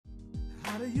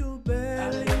Out of your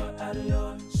belly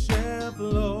shall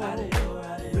flow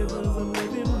rivers of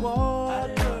living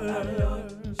water.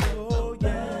 Oh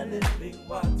yeah, living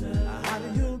water. Out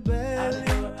of your belly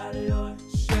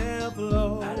shall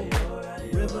flow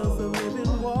rivers of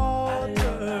living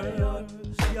water.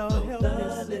 Y'all help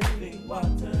me living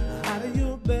water. Out of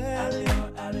your belly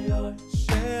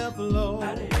shall flow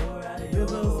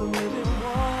rivers of living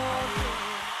water.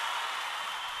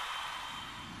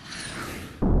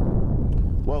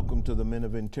 Welcome to the Men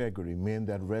of Integrity, men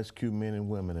that rescue men and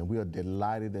women, and we are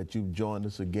delighted that you've joined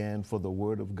us again for the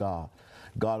Word of God.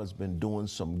 God has been doing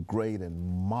some great and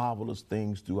marvelous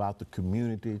things throughout the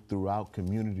community, throughout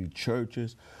community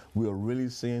churches. We are really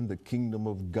seeing the kingdom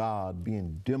of God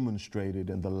being demonstrated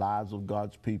in the lives of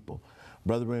God's people.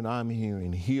 Brethren, I'm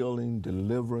hearing healing,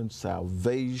 deliverance,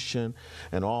 salvation,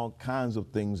 and all kinds of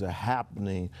things are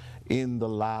happening in the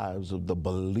lives of the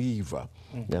believer.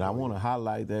 And I want to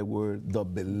highlight that word, the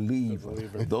believer.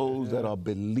 Those that are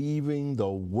believing the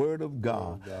Word of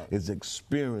God is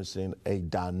experiencing a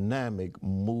dynamic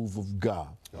move of God.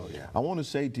 Oh, yeah. I want to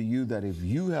say to you that if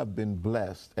you have been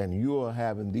blessed and you are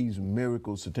having these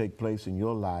miracles to take place in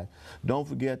your life, don't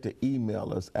forget to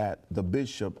email us at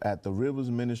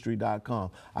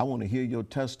thebishop@theriversministry.com. I want to hear your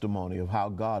testimony of how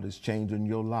God is changing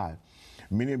your life.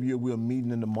 Many of you, we're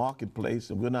meeting in the marketplace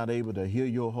and we're not able to hear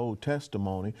your whole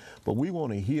testimony, but we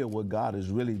want to hear what God is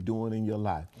really doing in your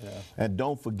life. Yeah. And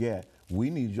don't forget, we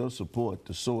need your support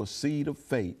to sow a seed of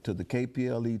faith to the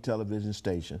KPLE television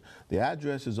station. The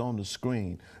address is on the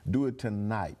screen. Do it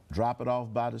tonight. Drop it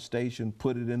off by the station,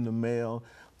 put it in the mail,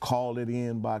 call it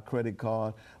in by credit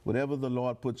card, whatever the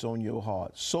Lord puts on your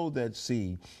heart. Sow that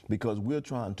seed because we're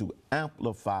trying to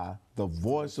amplify the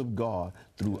voice of God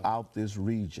throughout this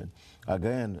region.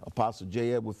 Again, Apostle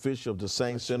J. Edward Fisher of the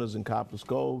Saints Centers in Copper's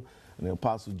Cove, and the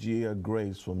Apostle G.L.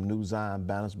 Grace from New Zion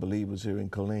Baptist Believers here in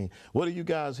Killeen. What are you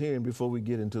guys hearing before we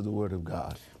get into the Word of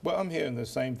God? Well, I'm hearing the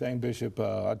same thing, Bishop.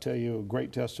 I'll tell you a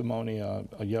great testimony. A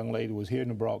young lady was here in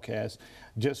the broadcast,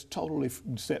 just totally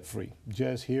set free,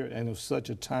 just here, and it was such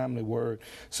a timely word.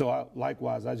 So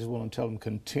likewise, I just want to tell them,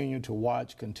 continue to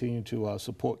watch, continue to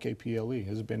support KPLE.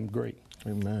 It's been great.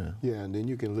 Amen. Yeah, and then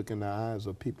you can look in the eyes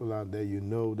of people out there, you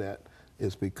know that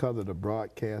it's because of the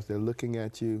broadcast. They're looking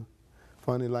at you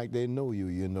funny like they know you,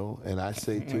 you know. And I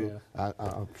say to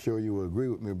I'm sure you will agree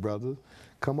with me, brothers,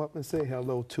 come up and say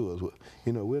hello to us.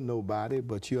 You know, we're nobody,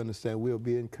 but you understand we'll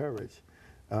be encouraged.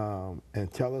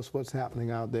 And tell us what's happening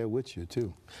out there with you,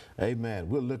 too. Amen.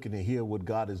 We're looking to hear what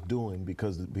God is doing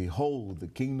because, behold, the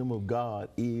kingdom of God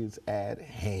is at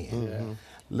hand. Yeah.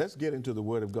 Let's get into the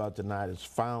Word of God tonight. It's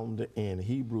found in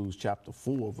Hebrews chapter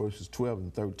 4, verses 12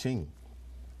 and 13.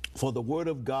 For the Word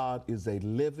of God is a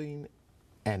living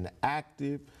and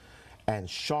active and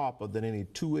sharper than any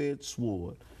two-edged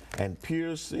sword, and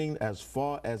piercing as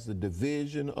far as the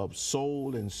division of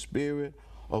soul and spirit,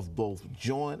 of both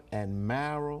joint and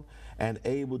marrow, and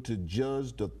able to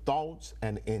judge the thoughts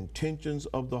and intentions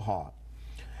of the heart.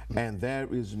 And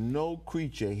there is no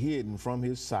creature hidden from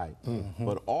his sight,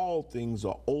 but all things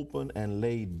are open and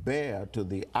laid bare to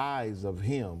the eyes of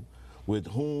him with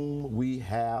whom we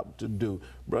have to do.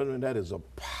 Brethren, that is a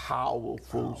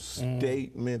powerful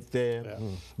statement there,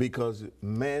 because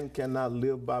man cannot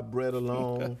live by bread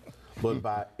alone, but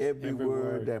by every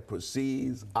word that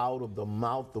proceeds out of the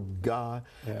mouth of God.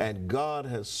 And God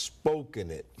has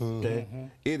spoken it. Okay?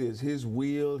 It is his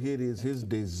will, it is his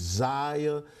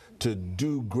desire to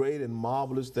do great and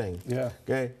marvelous things.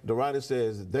 Okay? The writer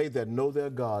says, they that know their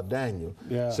God, Daniel,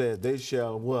 says they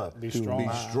shall what? Be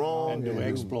strong and do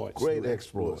exploits. Great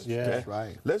exploits. Yeah. Okay? That's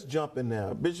right. Let's jump in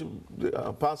now. Bishop,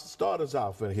 Apostle, start us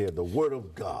off in here, the Word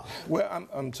of God. Well,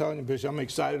 I'm telling you, Bishop, I'm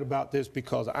excited about this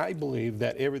because I believe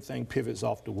that everything pivots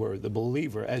off the Word. The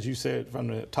believer, as you said from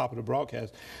the top of the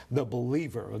broadcast, the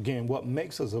believer, again, what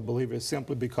makes us a believer is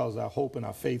simply because our hope and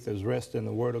our faith is rested in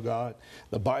the Word of God.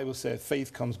 The Bible said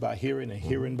faith comes by hearing and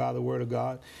hearing by the Word of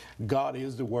God. God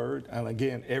is the Word, and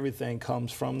again, everything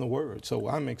comes from the Word. So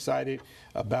I'm excited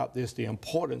about this, the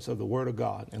importance of the Word of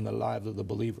God in the lives of the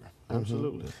believer.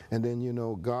 Absolutely. And then, you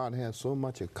know, God has so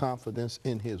much of confidence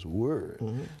in his word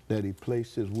that he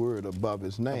placed his word above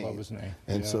his name. Above his name.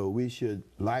 And so we should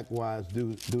likewise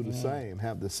do the same,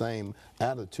 have the same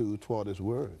attitude toward his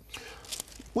word.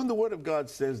 When the Word of God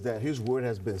says that his word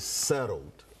has been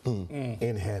settled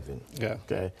in heaven,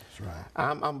 okay, that's right.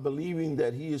 I'm believing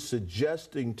that he is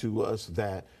suggesting to us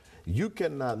that you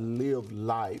cannot live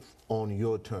life on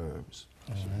your terms.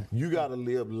 You got to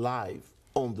live life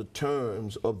on the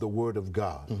terms of the Word of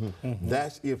God.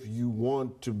 That's if you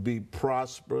want to be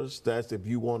prosperous. That's if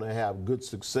you want to have good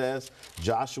success.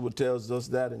 Joshua tells us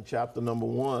that in chapter number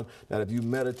 1, that if you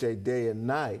meditate day and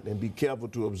night and be careful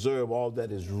to observe all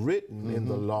that is written in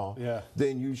the law,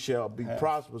 then you shall be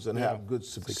prosperous and have good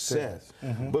success.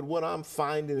 But what I'm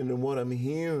finding and what I'm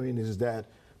hearing is that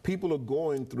people are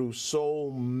going through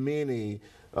so many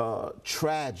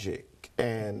tragic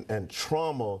and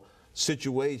trauma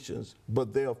situations,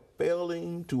 but they're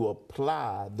failing to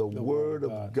apply the Word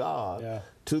of God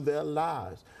to their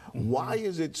lives. Why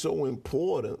is it so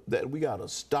important that we got to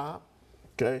stop,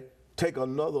 take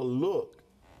another look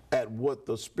at what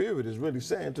the Spirit is really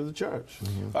saying to the church?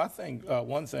 I think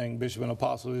one thing, Bishop and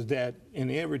Apostle, is that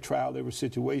in every trial, every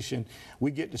situation,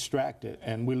 we get distracted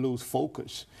and we lose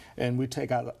focus and we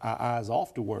take our eyes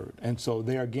off the Word. And so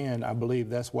there again, I believe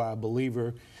that's why a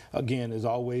believer, again, is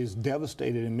always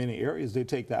devastated in many areas. They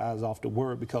take their eyes off the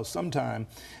Word because sometimes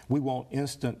we want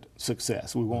instant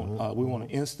success. We want we want an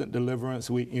instant deliverance.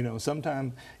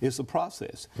 Sometimes it's a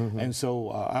process. And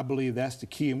so I believe that's the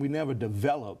key. And we never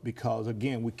develop because,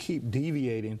 again, we keep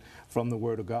deviating from the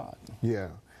Word of God. Yeah.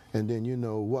 And then,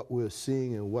 what we're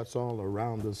seeing and what's all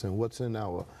around us and what's in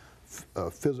our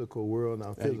physical world,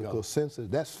 our physical senses,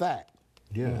 that's fact.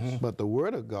 Yes. But the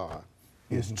Word of God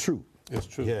is truth. It's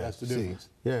true. Yes. That's the difference.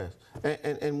 Yes.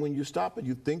 And when you stop and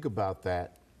you think about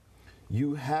that,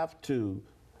 you have to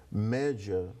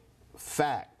measure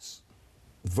facts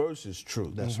versus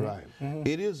truth. That's right.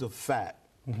 It is a fact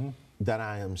that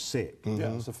I am sick.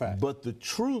 Yeah, it's a fact. But the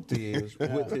truth is,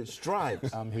 with His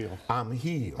stripes, I'm healed. I'm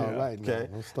healed. All right, okay.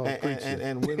 Now, let's start preaching.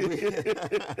 And when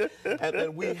we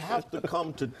and we have to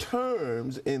come to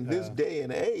terms in this day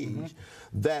and age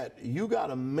that you got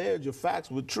to measure facts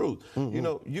with truth.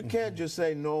 You can't just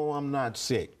say, "No, I'm not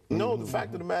sick." No, the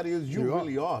fact of the matter is you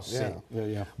really are sick.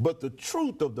 But the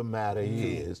truth of the matter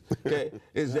is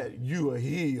that you are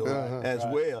healed as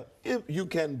well. If you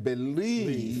can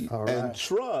believe and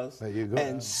trust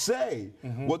and say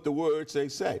what the Word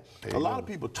say. A lot of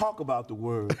people talk about the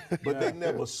Word, but they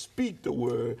never speak the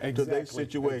Word to their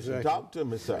situation. Talk to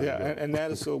me, sir. Yeah, and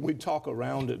that is so we talk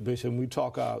around it, Bishop. We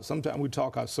talk sometimes we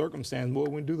talk our circumstance more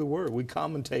when we do the Word. We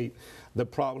commentate the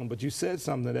problem. But you said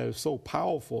something that is so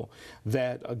powerful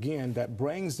that, again, that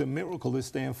brings the miracle is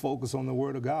staying focused on the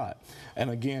Word of God. And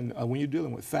again, when you're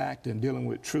dealing with fact and dealing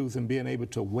with truth and being able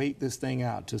to wait this thing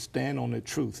out, to stand on the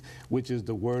truth, which is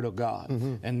the Word of God,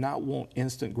 and not want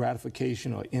instant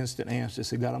gratification or instant answers.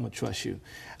 Say, God, I'm going to trust you.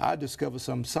 I discovered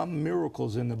some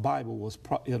miracles in the Bible was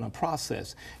in a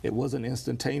process. It wasn't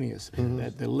instantaneous.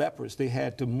 That the lepers, they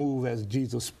had to move as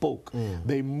Jesus spoke.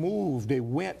 They moved, they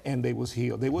went, and they was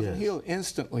healed. They wasn't healed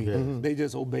instantly. They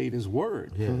just obeyed His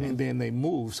Word, and then they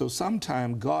moved. So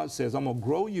sometimes God says, I'm going to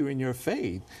grow you in your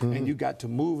faith, and you got to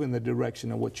move in the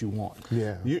direction of what you want.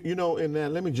 Yeah.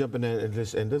 And let me jump in there and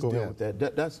let's deal with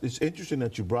that. It's interesting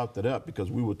that you brought that up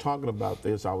because we were talking about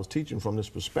this. I was teaching from this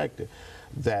perspective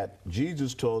that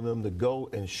Jesus told them to go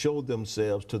and show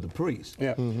themselves to the priest.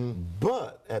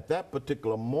 But at that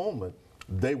particular moment,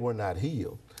 they were not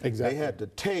healed. They had to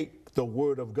take the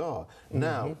Word of God.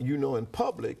 Now, in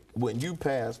public, when you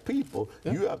pass people,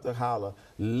 you have to holler,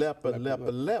 leper,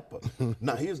 leper, leper.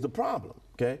 Now, here's the problem,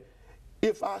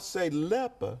 If I say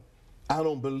leper, I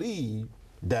don't believe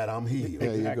that I'm healed.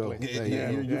 There you go.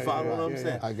 You follow what I'm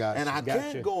saying? I got you. And I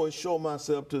can't go and show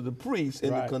myself to the priest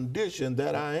in the condition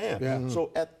that I am.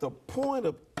 So at the point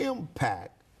of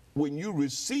impact, when you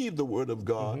receive the Word of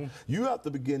God, you have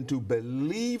to begin to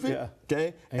believe it,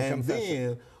 and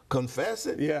then confess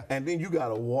it, and then you got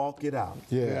to walk it out.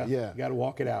 You got to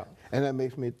walk it out. And that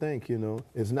makes me think,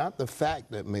 it's not the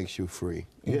fact that makes you free.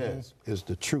 Yes. It's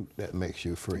the truth that makes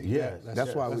you free. Yes.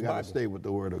 That's why we got to stay with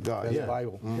the Word of God. That's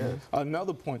Bible.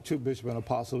 Another point, too, Bishop and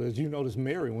Apostle, is you notice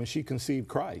Mary, when she conceived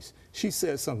Christ, she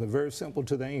said something very simple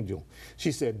to the angel.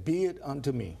 She said, be it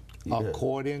unto me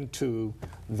according to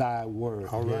thy word.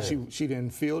 She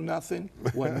didn't feel nothing,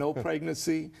 wasn't no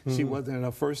pregnancy, she wasn't in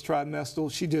her first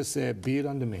trimester. She just said, be it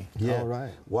unto me. All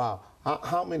right. Wow.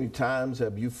 How many times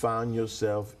have you found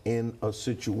yourself in a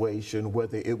situation,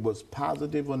 whether it was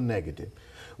positive or negative,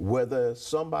 whether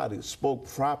somebody spoke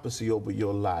prophecy over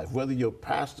your life, whether your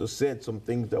pastor said some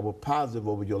things that were positive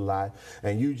over your life,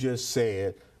 and you just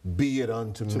said, be it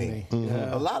unto me.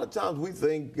 Yeah. A lot of times we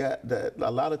think that a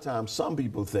lot of times some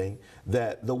people think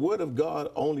that the Word of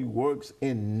God only works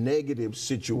in negative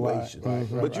situations.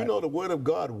 But you know, the Word of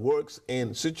God works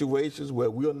in situations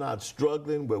where we're not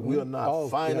struggling, where we're not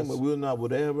fighting, where we're not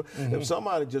whatever. If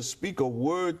somebody just speak a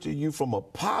word to you from a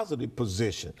positive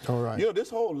position, you know,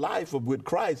 this whole life with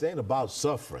Christ ain't about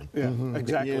suffering.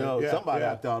 Exactly. You know, somebody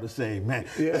out there ought to say, man.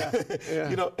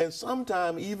 You know, and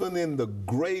sometimes even in the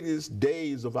greatest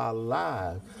days of our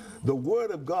lives, the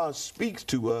Word of God speaks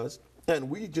to us, and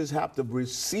we just have to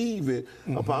receive it,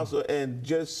 Apostle, and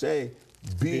just say,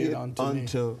 be it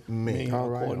unto me.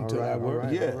 According to that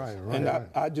word. And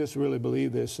I just really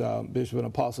believe this, Bishop and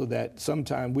Apostle, that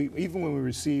sometimes even when we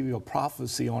receive a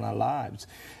prophecy on our lives,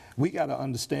 we got to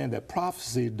understand that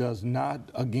prophecy does not,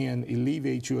 again,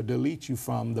 alleviate you or delete you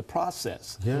from the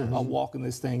process of walking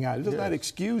this thing out. It does not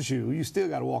excuse you. You still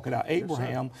got to walk it out.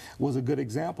 Abraham was a good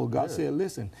example. God said,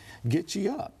 listen, get ye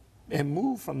up and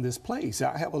move from this place.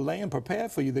 I have a land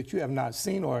prepared for you that you have not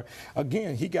seen. Or,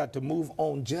 again, he got to move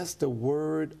on just the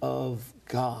word of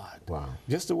God.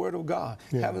 Just the word of God.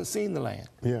 Haven't seen the land.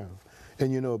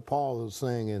 And you know, Paul is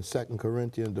saying in 2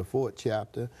 Corinthians, the 4th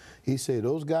chapter, he said,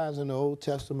 those guys in the Old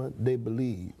Testament, they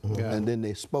believed, and then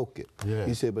they spoke it.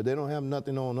 He said, but they don't have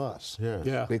nothing on us,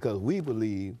 because we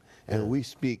believe and we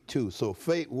speak too. So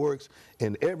faith works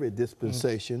in every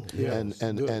dispensation,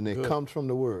 and it comes from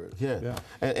the Word.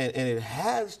 And it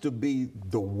has to be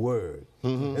the Word.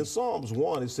 In Psalms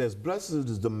 1, it says, blessed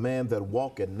is the man that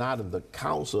walketh not in the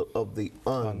counsel of the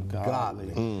ungodly.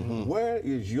 Where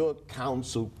is your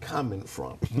counsel coming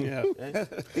from?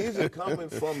 Is it coming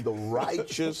from the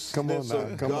righteousness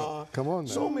of God? Come on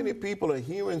now. So many people are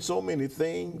hearing so many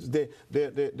things.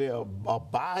 They're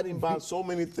abiding by so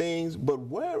many things, but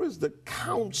where is the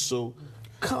counsel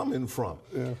coming from?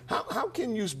 How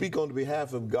can you speak on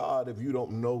behalf of God if you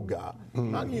don't know God?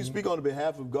 How can you speak on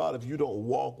behalf of God if you don't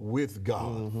walk with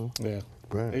God?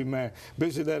 Amen.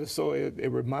 Bishop, that is so,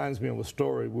 it reminds me of a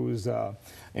story. We was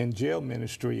in jail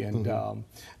ministry, and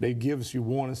they give us you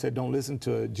warning, said don't listen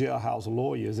to jailhouse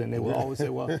lawyers, and they will always say,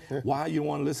 well, why you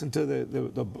want to listen to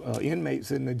the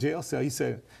inmates in the jail cell? He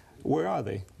said, where are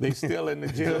they? They still in the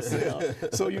jail cell.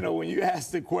 So, you know, when you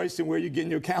ask the question, where you getting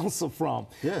your counsel from?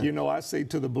 You know, I say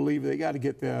to the believer, they got to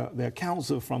get their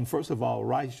counsel from, first of all,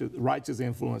 righteous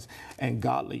influence and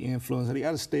godly influence. And they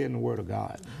got to stay in the Word of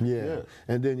God.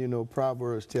 And then, you know,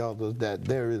 Proverbs tells us that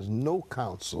there is no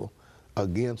counsel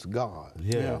against God.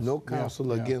 No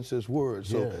counsel against His Word.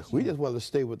 So we just want to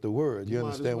stay with the Word. You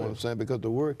understand what I'm saying? Because the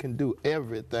Word can do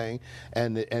everything,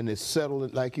 and it's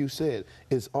settled, like you said,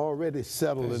 it's already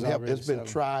settled and helped. It's been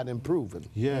tried and proven.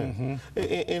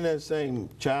 In that same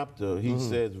chapter, he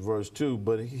says, verse 2,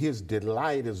 but his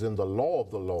delight is in the law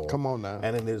of the Lord. Come on now.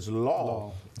 And in his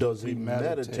law does he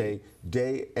meditate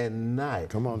day and night.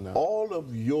 Come on now. All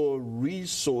of your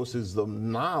resources of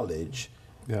knowledge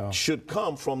should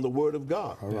come from the Word of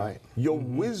God. Your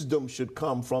wisdom should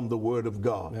come from the Word of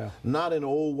God. Not in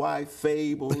old white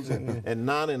fables and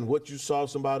not in what you saw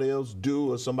somebody else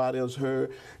do or somebody else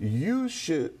heard. You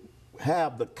should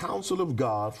have the counsel of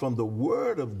God from the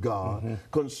Word of God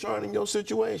concerning your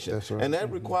situation. And that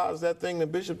requires that thing that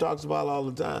Bishop talks about all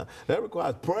the time. That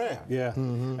requires prayer.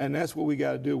 And that's what we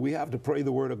got to do. We have to pray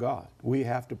the Word of God. We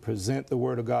have to present the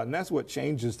Word of God. And that's what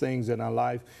changes things in our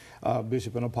life,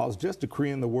 Bishop and Apostle, just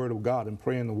decreeing the Word of God and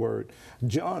praying the Word.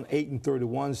 John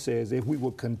 8:31 says, if we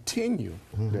will continue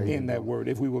in that Word,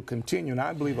 if we will continue, and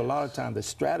I believe a lot of times the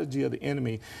strategy of the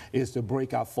enemy is to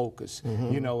break our focus.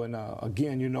 You know, and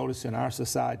again, you notice in our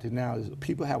society now, is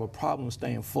people have a problem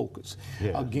staying focused.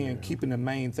 Again, keeping the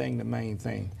main thing the main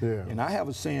thing. And I have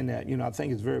a saying that, you know, I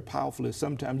think it's very powerful, is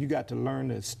sometimes you got to learn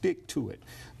to stick to it.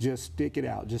 Just stick it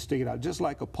out. Just stick it out. Just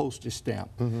like a postage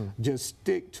stamp. Just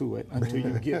stick to it until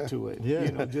you get to it.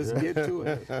 You know, just get to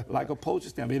it. Like a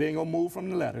postage stamp. It ain't going to move from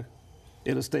the letter.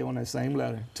 It'll stay on that same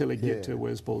letter till it get to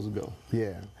where it's supposed to go.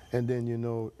 And then, you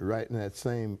know, right in that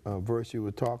same verse you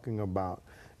were talking about,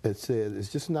 it says it's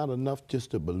just not enough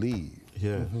just to believe.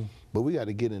 But we got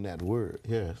to get in that Word.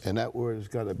 And that Word has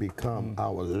got to become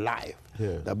our life.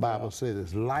 The Bible says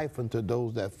it's life unto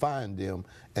those that find them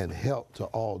and health to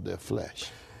all their flesh.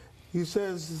 He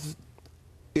says,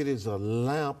 it is a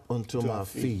lamp unto my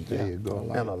feet, and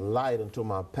a light unto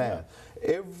my path.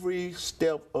 Every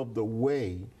step of the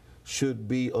way should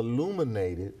be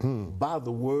illuminated by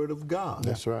the Word of God.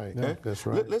 That's right. That's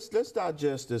right. Let's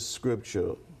digest this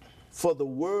scripture. For the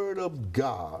Word of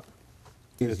God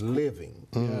is living.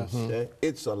 Okay?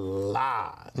 It's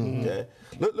alive. Okay?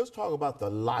 Let's talk about the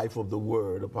life of the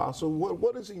Word, Apostle.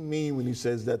 What does he mean when he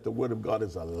says that the Word of God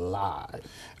is alive?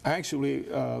 Actually,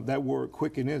 that word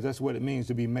quicken is, that's what it means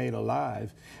to be made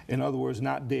alive. In other words,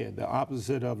 not dead. The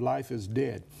opposite of life is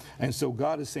dead. And so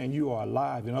God is saying you are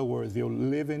alive. In other words, you're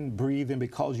living, breathing,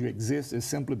 because you exist is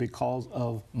simply because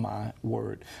of my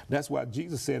word. That's why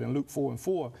Jesus said in Luke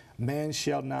 4:4, man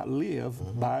shall not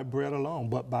live by bread alone,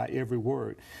 but by every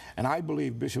word. And I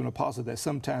believe, Bishop and Apostle, that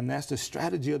sometimes that's the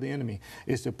strategy of the enemy,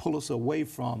 is to pull us away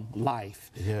from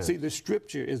life. Yes. See, the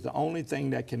scripture is the only thing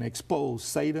that can expose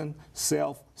Satan,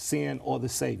 self, sin, or the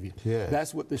Savior. Yes.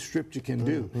 That's what the scripture can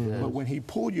do. But when he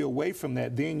pulled you away from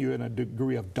that, then you're in a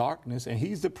degree of darkness, and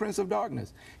he's the prince of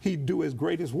darkness. He do his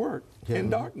greatest work in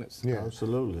darkness. Yeah.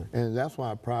 Absolutely. And that's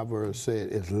why Proverbs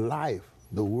said it's life.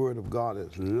 The word of God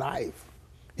is life.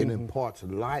 It imparts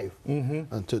life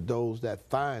unto those that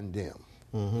find them.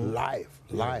 Life.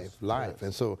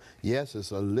 And so, yes,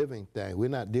 it's a living thing. We're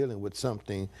not dealing with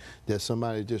something that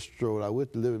somebody just strode out. We're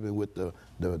living with the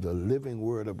living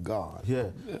word of God. Yeah.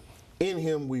 In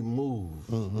him we move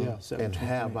and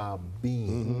have our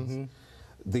being.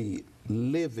 The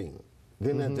living.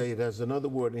 Then I tell you, there's another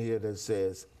word in here that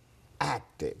says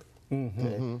active.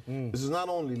 Okay? This is not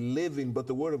only living, but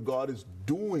the Word of God is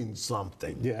doing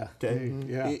something. Yeah. Okay.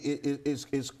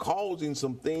 It's causing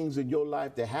some things in your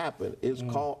life to happen.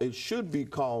 It should be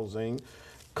causing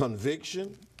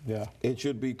conviction. Yeah. It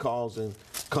should be causing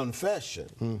confession.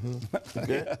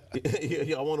 Okay?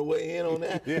 Y'all want to weigh in on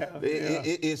that?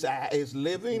 It's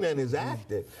living and it's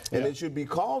active, and it should be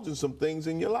causing some things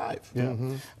in your life.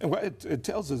 And what it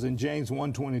tells us in James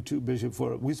 1:22, Bishop,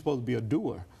 for we're supposed to be a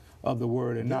doer of the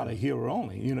word and not a hearer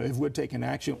only. You know, if we're taking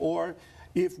action or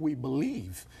if we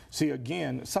believe. See,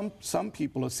 again, some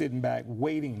people are sitting back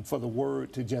waiting for the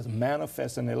word to just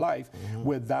manifest in their life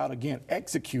without, again,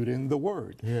 executing the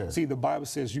word. See, the Bible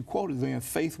says, you quoted then,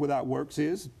 faith without works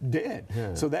is dead.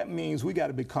 So that means we got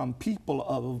to become people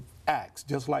of Acts,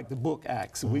 just like the book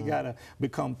Acts. We got to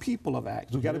become people of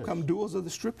Acts. We got to become doers of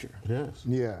the scripture.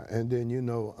 Yeah, and then, you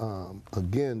know,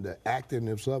 again, the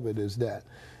activeness of it is that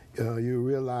you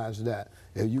realize that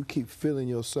if you keep filling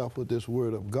yourself with this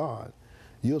word of God,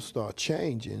 you'll start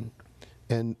changing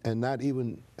and not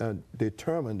even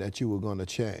determine that you were going to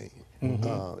change.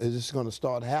 It's just going to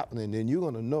start happening, and you're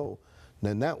going to know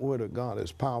then that word of God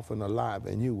is powerful and alive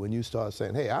in you when you start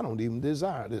saying, hey, I don't even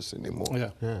desire this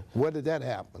anymore. Where did that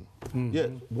happen? Yeah,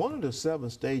 one of the 7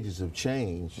 stages of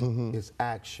change is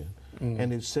action.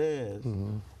 And it says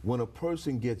when a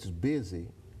person gets busy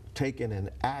taking an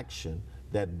action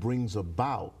that brings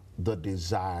about the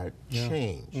desired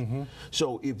change.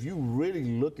 So if you're really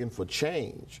looking for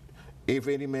change, if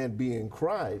any man be in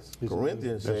Christ,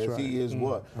 Corinthians says he is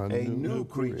what? A new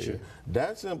creature.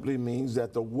 That simply means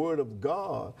that the word of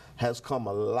God has come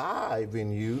alive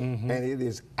in you and it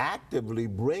is actively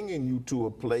bringing you to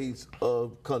a place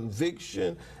of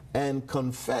conviction and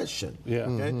confession.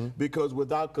 Okay? Because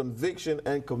without conviction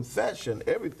and confession,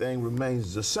 everything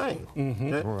remains the same.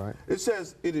 Okay? It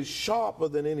says it is sharper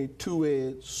than any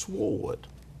two-edged sword.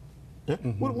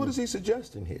 What is he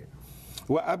suggesting here?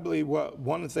 Well, I believe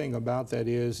one thing about that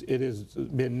is it has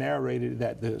been narrated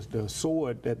that the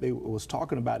sword that they was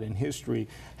talking about in history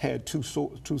had two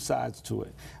sides to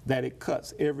it, that it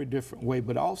cuts every different way,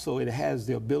 but also it has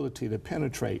the ability to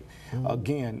penetrate,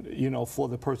 again, you know, for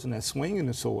the person that's swinging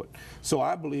the sword. So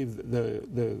I believe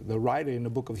the writer in the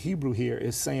book of Hebrew here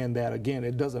is saying that, again,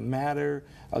 it doesn't matter,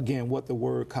 again, what the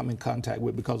word come in contact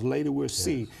with, because later we'll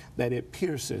see that it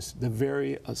pierces the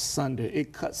very asunder.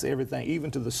 It cuts everything, even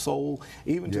to the soul,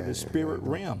 even to the spirit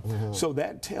realm. So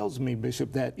that tells me,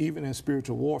 Bishop, that even in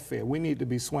spiritual warfare, we need to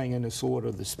be swinging the sword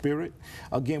of the Spirit.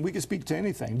 Again, we can speak to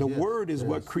anything. The Word is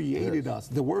what created us.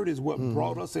 The Word is what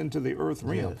brought us into the earth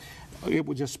realm. It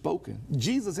was just spoken.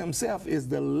 Jesus himself is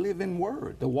the living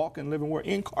Word, the walking living Word,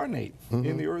 incarnate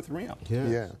in the earth realm.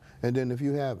 And then if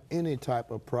you have any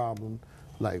type of problem,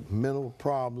 like mental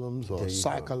problems or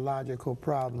psychological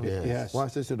problems.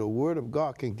 Watch this, the word of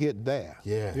God can get there.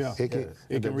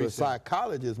 The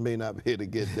psychologist may not be able to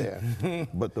get there,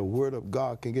 but the word of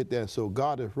God can get there. So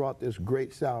God has wrought this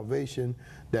great salvation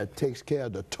that takes care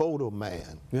of the total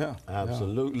man.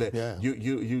 Absolutely.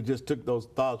 You just took those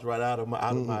thoughts right out of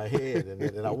my head,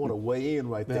 and I want to weigh in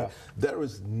right there. There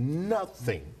is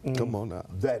nothing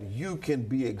that you can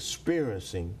be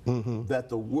experiencing that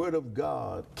the word of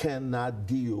God cannot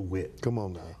deal with. Come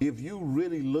on now. If you're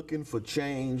really looking for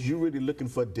change, you're really looking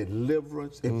for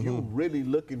deliverance, if you're really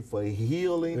looking for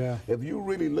healing, if you're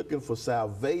really looking for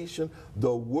salvation,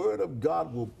 the word of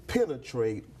God will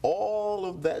penetrate all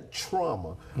of that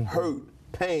trauma, hurt,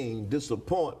 pain,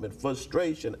 disappointment,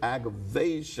 frustration,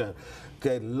 aggravation,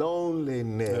 okay,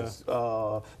 loneliness,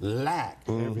 lack.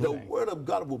 The Word of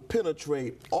God will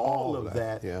penetrate all of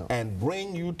that and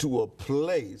bring you to a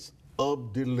place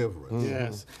of deliverance.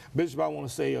 Yes. Bishop, I want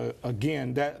to say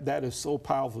again, that is so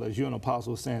powerful, as you and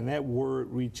Apostle were saying. That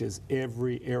word reaches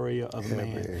every area of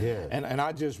man. And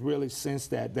I just really sense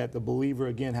that the believer,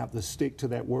 again, have to stick to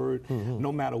that word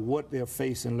no matter what they're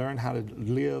facing. Learn how to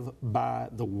live by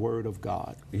the word of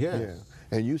God. Yes.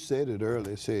 And you said it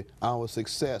earlier, say our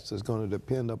success is going to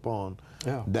depend upon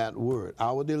that word,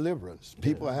 our deliverance.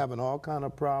 People are having all kind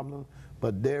of problems,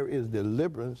 but there is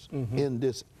deliverance in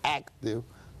this active,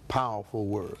 powerful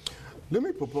word. Let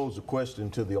me propose a question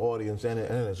to the audience and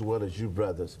as well as you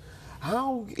brothers.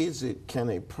 How is it can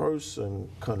a person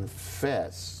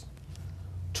confess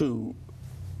to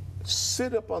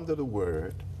sit up under the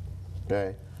word,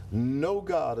 okay, know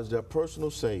God as their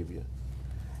personal Savior,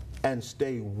 and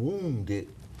stay wounded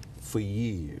for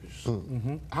years?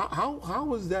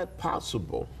 How is that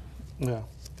possible? Yeah.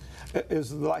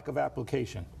 It's the lack of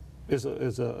application.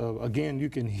 Again, you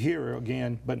can hear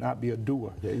again, but not be a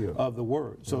doer of the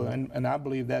word. So, and I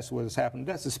believe that's what has happened.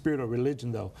 That's the spirit of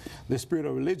religion, though. The spirit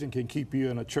of religion can keep you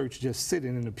in a church just sitting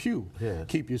in the pew,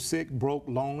 keep you sick, broke,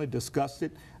 lonely,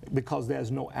 disgusted, because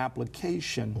there's no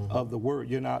application of the word.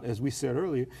 You're not, as we said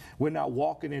earlier, we're not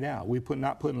walking it out. We're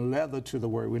not putting leather to the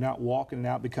word. We're not walking it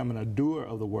out, becoming a doer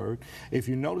of the word. If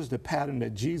you notice the pattern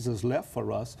that Jesus left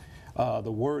for us,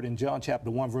 the word in John chapter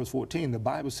 1 verse 14, the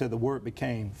Bible said the word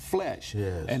became flesh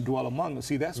and dwelt among us.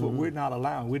 See, that's what we're not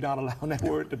allowing. We're not allowing that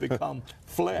word to become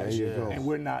flesh, and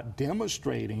we're not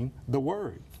demonstrating the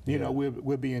word. You know,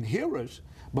 we're being hearers,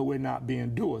 but we're not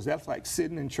being doers. That's like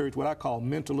sitting in church, what I call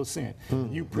mental assent.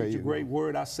 You preach a great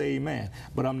word, I say amen,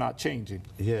 but I'm not changing.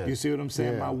 You see what I'm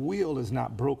saying? My will is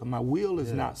not broken. My will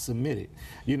is not submitted.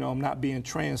 You know, I'm not being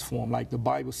transformed, like the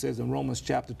Bible says in Romans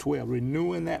chapter 12,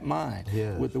 renewing that mind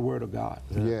with the word of God.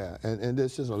 And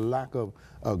there's just a lack of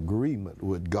agreement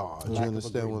with God. You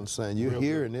understand what I'm saying? You're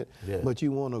hearing it, but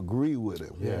you want to agree with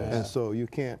him. And so you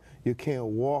can't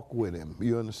walk with him.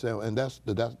 You understand? And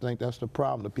I think that's the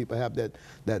problem. The people have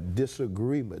that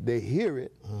disagreement. They hear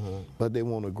it, but they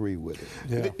won't agree with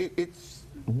it. It's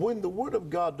when the word of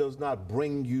God does not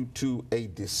bring you to a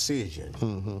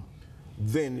decision,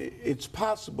 then it's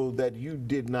possible that you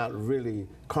did not really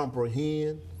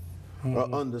comprehend or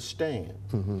understand.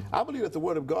 I believe that the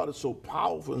word of God is so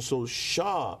powerful and so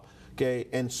sharp, okay,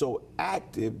 and so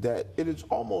active that it is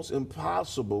almost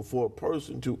impossible for a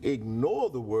person to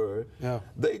ignore the word.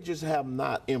 They just have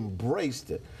not embraced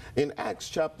it. In Acts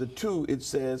chapter 2, it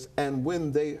says, and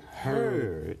when they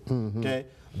heard, okay,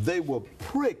 they were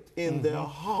pricked in their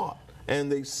heart,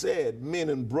 and they said, men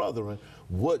and brethren,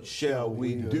 what shall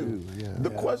we do? The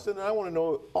question that I want to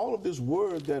know, all of this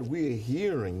word that we're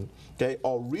hearing, okay,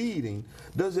 or reading,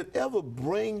 does it ever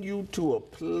bring you to a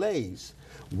place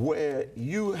where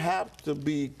you have to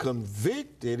be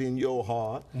convicted in your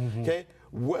heart, okay?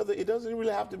 Whether it doesn't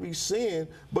really have to be sin,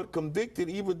 but convicted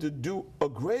even to do a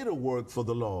greater work for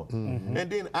the Lord. And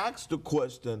then ask the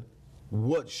question,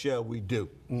 what shall we do?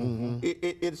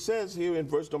 It says here in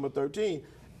verse number 13,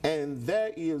 and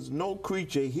there is no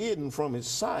creature hidden from his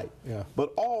sight,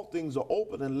 but all things are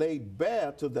open and laid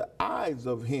bare to the eyes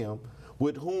of him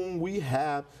with whom we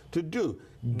have to do.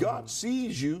 God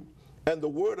sees you, and the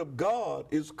word of God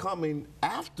is coming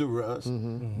after us,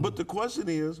 but the question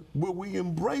is, will we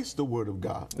embrace the word of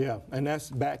God? And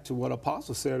that's back to what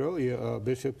Apostle said earlier,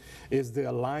 Bishop, is the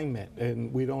alignment,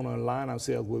 and we don't align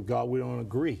ourselves with God, we don't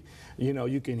agree. You know,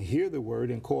 you can hear the word,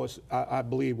 and of course, I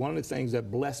believe one of the things that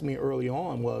blessed me early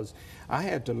on was I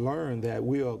had to learn that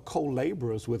we are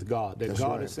co-laborers with God, that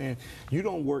God is saying, you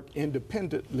don't work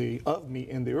independently of me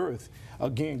in the earth.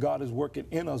 Again, God is working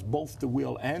in us both to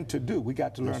will and to do. We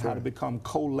got to learn how to become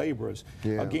co-laborers.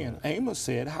 Again, Amos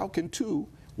said, how can two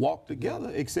walk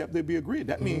together except they be agreed?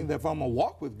 That means that if I'm going to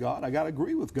walk with God, I got to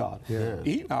agree with God.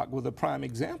 Enoch was a prime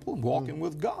example, walking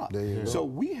with God. So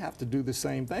we have to do the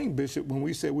same thing, Bishop. When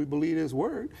we say we believe his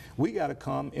word, we got to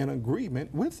come in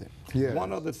agreement with it.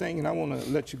 One other thing, and I want to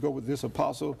let you go with this,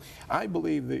 Apostle, I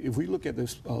believe that if we look at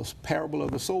this parable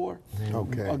of the sower,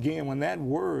 again, when that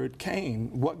word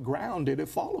came, what ground did it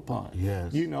fall upon?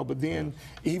 You know, but then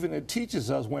even it teaches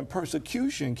us when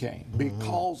persecution came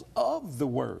because of the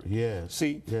word.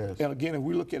 See, see, Yes. and again, if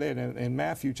we look at it in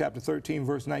Matthew chapter 13,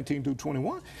 verse 19 through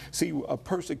 21, see, a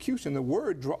persecution, the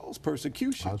word draws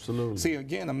persecution. Absolutely. See,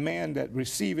 again, a man that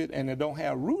receive it and that don't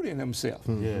have root in himself.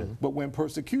 Yeah. But when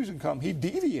persecution comes, he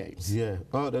deviates. Yeah.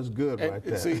 Oh, that's good right And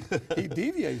there. see, he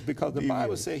deviates because the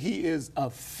Bible says he is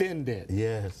offended.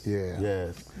 Yes. Yeah.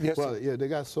 Yes. Yes, Well, yeah, they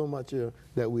got so much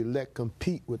that we let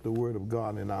compete with the Word of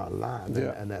God in our lives.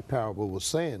 Yeah. And that parable was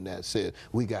saying that, said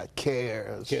we got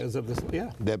cares of this,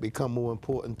 yeah. that become more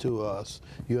important to us.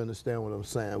 You understand what I'm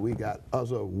saying? We got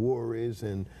other worries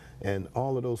and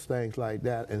all of those things like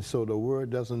that. And so the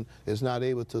Word is not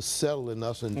able to settle in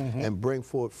us and bring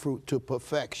forth fruit to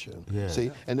perfection. Yeah.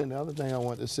 See? And then the other thing I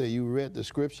want to say, you read the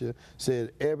scripture,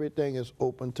 said everything is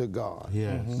open to God.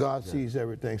 Yes. God sees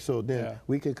everything. So then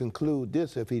we can conclude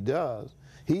this, if he does,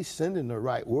 he's sending the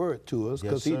right word to us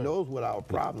because he knows what our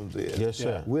problems is. Yes,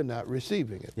 sir. We're not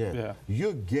receiving it. Yeah. Yeah.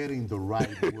 You're getting the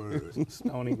right words.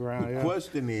 Stony ground, The yeah.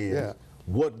 question is,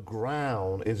 what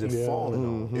ground is it falling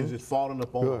on? Is it falling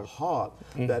upon a heart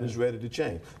that is ready to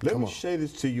change? Let me say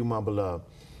this to you, my beloved.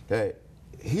 Hey,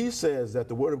 he says that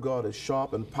the word of God is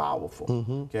sharp and powerful,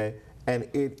 okay? And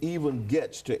it even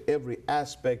gets to every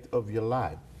aspect of your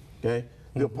life, okay?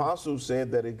 The apostle said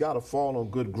that it got to fall on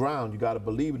good ground. You got to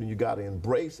believe it and you got to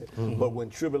embrace it. But when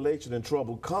tribulation and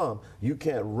trouble come, you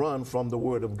can't run from the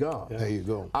word of God. There you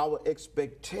go. Our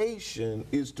expectation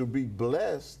is to be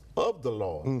blessed of the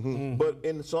Lord. But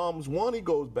in Psalms 1, he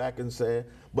goes back and says,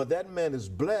 but that man is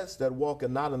blessed that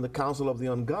walketh not in the counsel of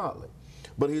the ungodly.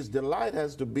 But his delight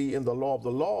has to be in the law of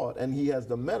the Lord, and he has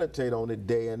to meditate on it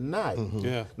day and night.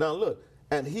 Yeah. Now look,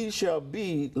 and he shall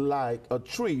be like a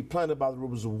tree planted by the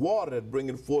rivers of water that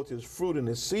bringeth forth his fruit in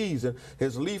his season.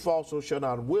 His leaf also shall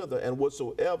not wither, and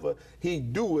whatsoever he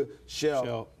doeth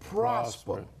shall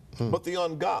prosper. But the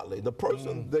ungodly, the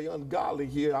person, the ungodly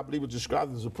here, I believe, is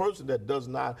described as a person that does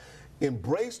not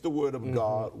embrace the word of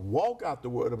God, walk out the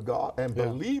word of God, and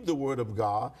believe the word of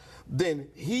God, then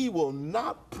he will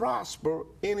not prosper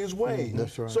in his ways.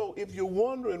 That's right. So if you're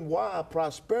wondering why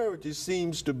prosperity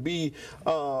seems to be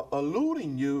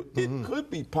eluding you, it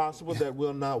could be possible that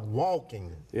we're not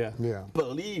walking,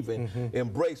 believing,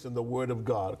 embracing the word of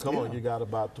God. Come on, you got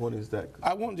about 20 seconds.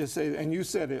 I want to say, and you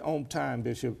said it on time,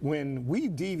 Bishop, when we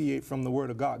deviate from the word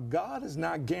of God, God is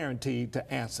not guaranteed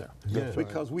to answer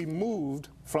because we moved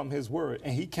from his word,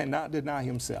 and he cannot deny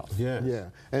himself. Yeah.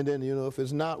 And then, you know, if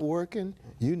it's not working,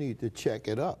 you need to check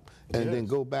it up and then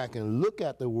go back and look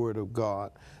at the word of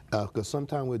God, because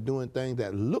sometimes we're doing things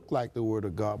that look like the word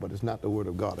of God, but it's not the word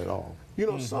of God at all. You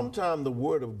know, sometimes the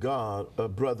word of God,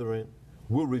 brethren,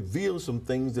 will reveal some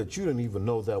things that you didn't even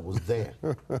know that was there.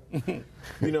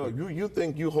 You know, you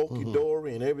think you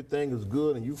hokey-dory and everything is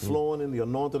good and you flowing in the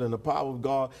anointing and the power of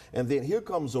God, and then here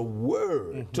comes a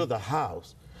word to the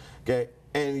house, okay?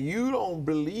 And you don't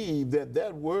believe that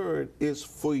that word is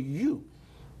for you.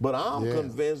 But I'm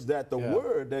convinced that the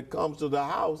word that comes to the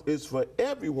house is for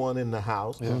everyone in the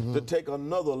house to take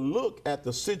another look at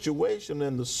the situation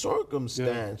and the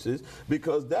circumstances,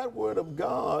 because that word of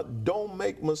God don't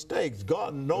make mistakes.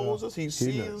 God knows us, he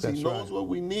sees, he knows what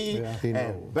we need,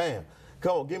 and bam.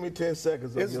 Come on, give me 10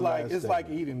 seconds. It's like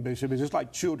eating, Bishop. It's just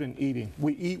like children eating.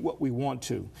 We eat what we want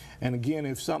to. And again,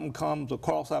 if something comes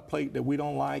across our plate that we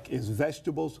don't like, is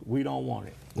vegetables, we don't want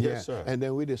it. Yes, sir. And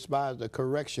then we despise the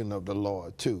correction of the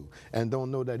Lord, too, and don't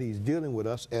know that he's dealing with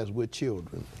us as we're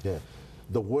children. Yeah.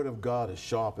 The word of God is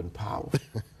sharp and powerful.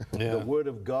 The word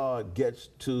of God gets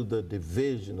to the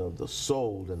division of the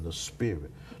soul and the spirit.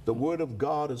 The word of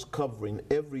God is covering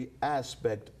every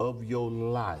aspect of your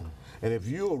life. And if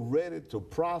you're ready to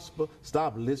prosper,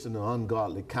 stop listening to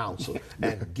ungodly counsel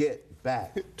and get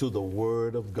back to the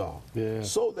word of God.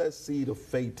 Sow that seed of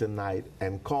faith tonight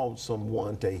and cause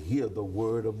someone to hear the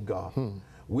word of God.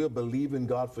 We're believing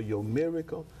God for your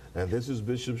miracle, and this is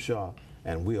Bishop Shaw,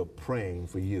 and we are praying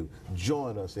for you.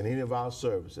 Join us in any of our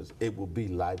services. It will be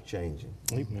life-changing.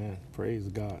 Amen. Praise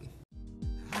God.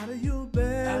 Out of your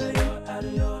belly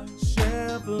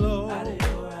shall flow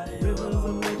rivers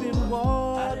of living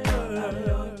water.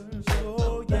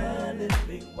 Oh, yeah,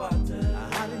 living water.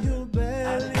 Out of your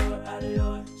belly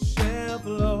shall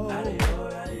flow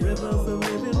rivers of